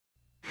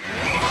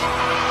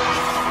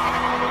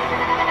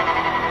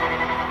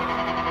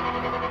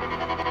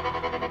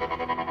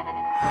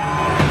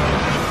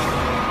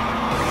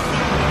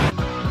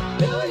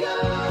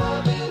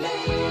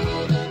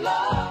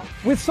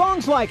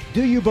songs like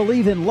Do You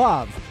Believe in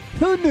Love,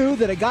 who knew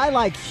that a guy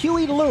like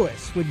Huey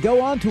Lewis would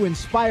go on to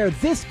inspire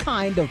this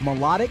kind of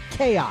melodic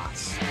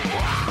chaos?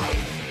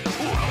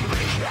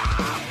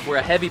 We're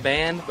a heavy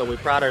band, but we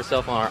pride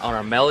ourselves on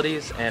our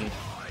melodies, and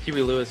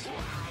Huey Lewis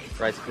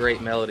writes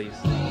great melodies.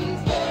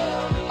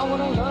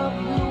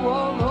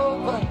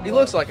 He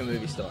looks like a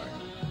movie star,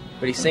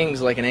 but he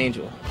sings like an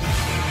angel.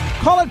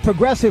 Call it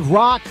progressive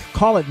rock,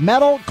 call it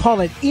metal,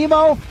 call it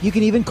emo, you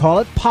can even call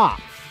it pop.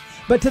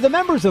 But to the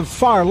members of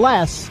Far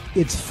Less,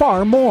 it's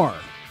far more.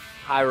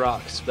 High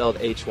rock, spelled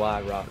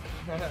H-Y rock,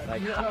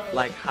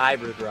 like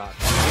hybrid rock.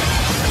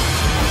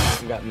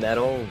 We've got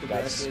metal, we've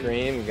got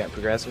scream, we've got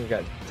progressive, we've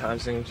got time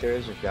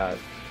signatures, we've got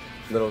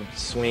little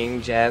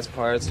swing jazz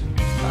parts.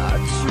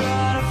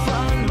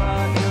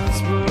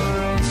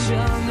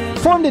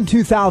 Formed in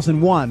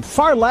 2001,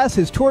 Far Less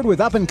has toured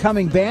with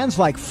up-and-coming bands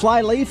like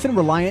Flyleaf and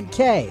Reliant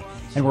K,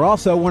 and were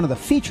also one of the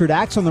featured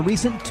acts on the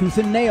recent Tooth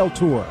and Nail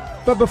tour.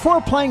 But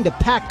before playing to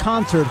packed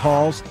concert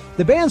halls,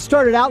 the band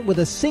started out with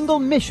a single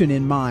mission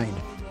in mind: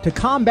 to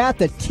combat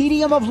the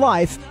tedium of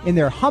life in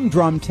their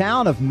humdrum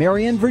town of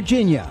Marion,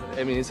 Virginia.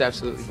 I mean, it's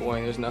absolutely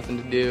boring. There's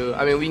nothing to do.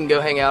 I mean, we can go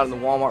hang out in the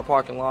Walmart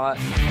parking lot.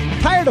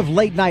 Tired of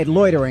late-night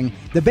loitering,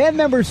 the band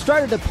members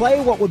started to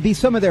play what would be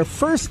some of their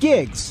first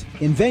gigs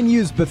in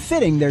venues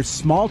befitting their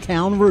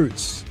small-town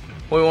roots.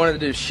 When we wanted to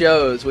do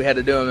shows, we had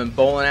to do them in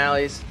bowling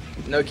alleys.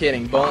 No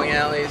kidding, bowling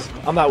alleys.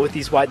 I'm out with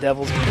these white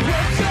devils.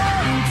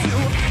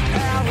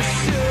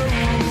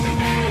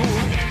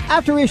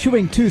 After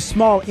issuing 2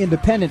 small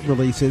independent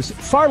releases,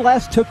 Far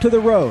Less took to the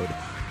road,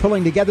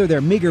 pulling together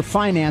their meager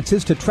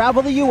finances to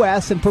travel the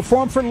U.S. and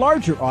perform for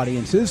larger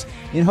audiences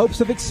in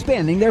hopes of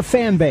expanding their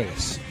fan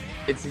base.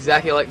 It's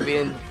exactly like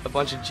being a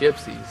bunch of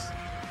gypsies.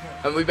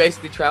 And we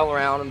basically travel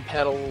around and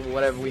pedal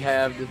whatever we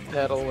have to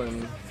pedal,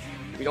 and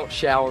we don't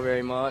shower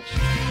very much.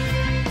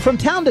 From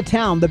town to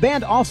town, the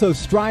band also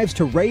strives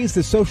to raise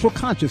the social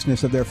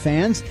consciousness of their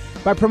fans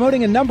by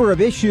promoting a number of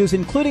issues,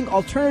 including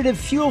alternative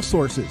fuel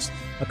sources,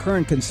 a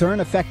current concern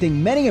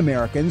affecting many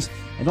Americans,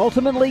 and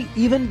ultimately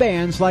even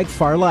bands like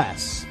Far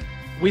Less.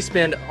 We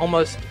spend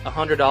almost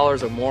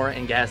 $100 or more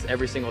in gas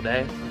every single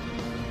day.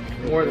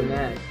 More than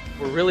that.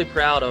 We're really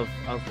proud of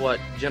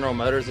what General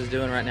Motors is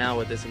doing right now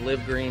with this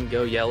Live Green,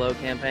 Go Yellow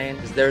campaign.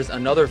 There's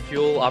another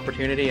fuel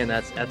opportunity, and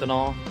that's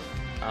ethanol,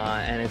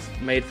 and it's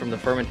made from the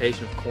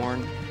fermentation of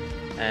corn.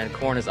 And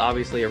corn is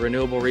obviously a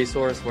renewable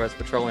resource, whereas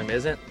petroleum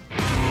isn't.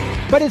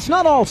 But it's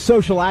not all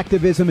social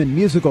activism and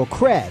musical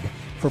cred.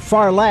 For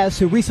Far Less,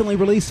 who recently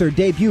released their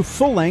debut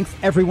full-length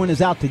Everyone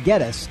Is Out to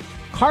Get Us,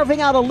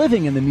 carving out a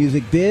living in the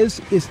music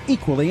biz is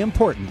equally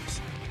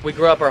important. We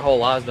grew up our whole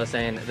lives by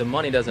saying the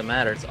money doesn't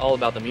matter, it's all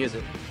about the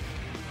music.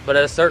 But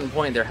at a certain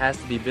point, there has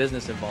to be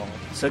business involved.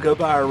 So go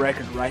buy our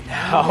record right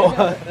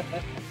now.